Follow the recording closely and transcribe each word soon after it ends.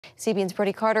CBN's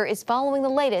Brody is following the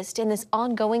latest in this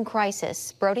ongoing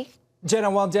crisis. Brody? Jenna,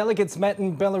 while delegates met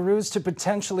in Belarus to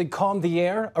potentially calm the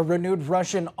air, a renewed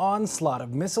Russian onslaught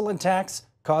of missile attacks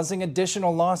causing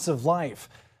additional loss of life.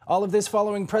 All of this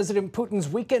following President Putin's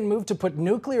weekend move to put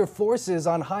nuclear forces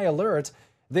on high alert.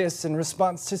 This in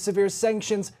response to severe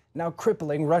sanctions now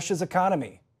crippling Russia's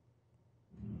economy.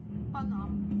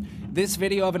 This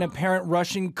video of an apparent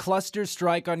Russian cluster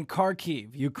strike on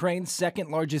Kharkiv, Ukraine's second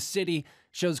largest city,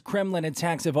 shows Kremlin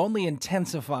attacks have only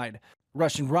intensified.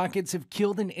 Russian rockets have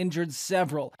killed and injured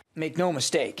several. Make no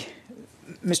mistake,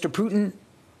 Mr. Putin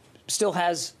still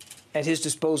has at his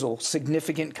disposal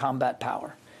significant combat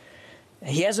power.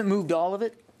 He hasn't moved all of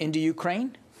it into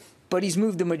Ukraine, but he's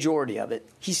moved the majority of it.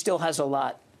 He still has a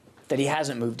lot that he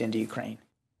hasn't moved into Ukraine.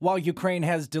 While Ukraine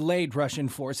has delayed Russian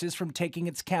forces from taking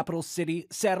its capital city,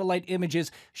 satellite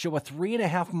images show a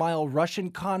 3.5-mile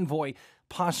Russian convoy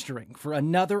posturing for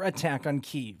another attack on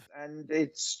Kyiv. And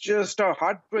it's just a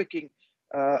heartbreaking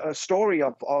a story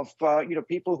of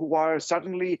people who are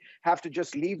suddenly have to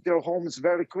just leave their homes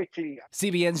very quickly.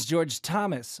 CBN's George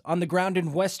Thomas, on the ground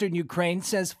in western Ukraine,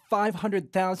 says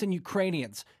 500,000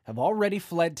 Ukrainians have already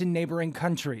fled to neighboring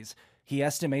countries. He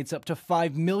estimates up to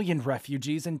 5 million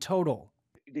refugees in total.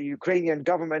 The Ukrainian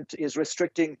government is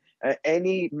restricting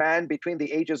any man between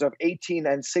the ages of 18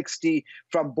 and 60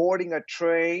 from boarding a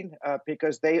train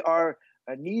because they are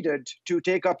needed to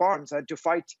take up arms and to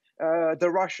fight the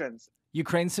Russians.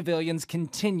 Ukraine civilians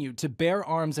continue to bear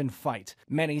arms and fight,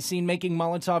 many seen making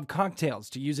Molotov cocktails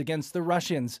to use against the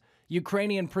Russians.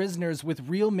 Ukrainian prisoners with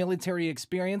real military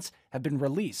experience have been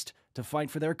released to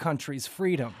fight for their country's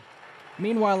freedom.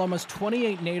 Meanwhile, almost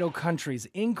 28 NATO countries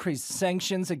increased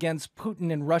sanctions against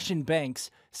Putin and Russian banks,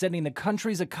 sending the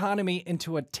country's economy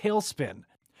into a tailspin.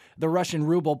 The Russian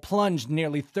ruble plunged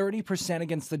nearly 30%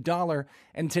 against the dollar,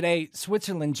 and today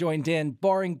Switzerland joined in,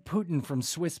 barring Putin from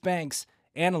Swiss banks.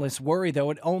 Analysts worry, though,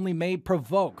 it only may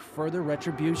provoke further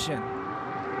retribution.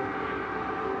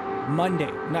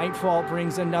 Monday, nightfall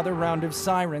brings another round of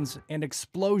sirens and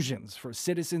explosions for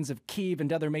citizens of Kyiv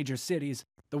and other major cities.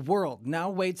 The world now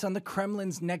waits on the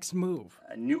Kremlin's next move.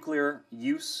 Nuclear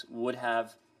use would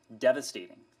have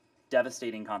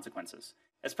devastating consequences.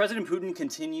 As President Putin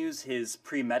continues his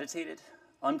premeditated,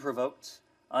 unprovoked,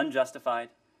 unjustified,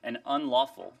 and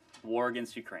unlawful war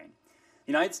against Ukraine,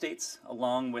 the United States,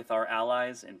 along with our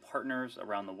allies and partners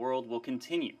around the world, will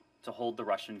continue to hold the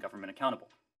Russian government accountable.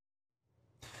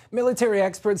 Military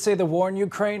experts say the war in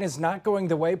Ukraine is not going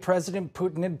the way President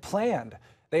Putin had planned.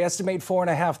 They estimate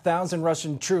 4,500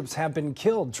 Russian troops have been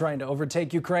killed trying to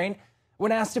overtake Ukraine.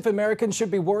 When asked if Americans should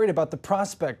be worried about the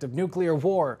prospect of nuclear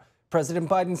war, President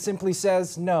Biden simply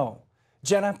says no.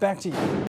 Jenna, back to you.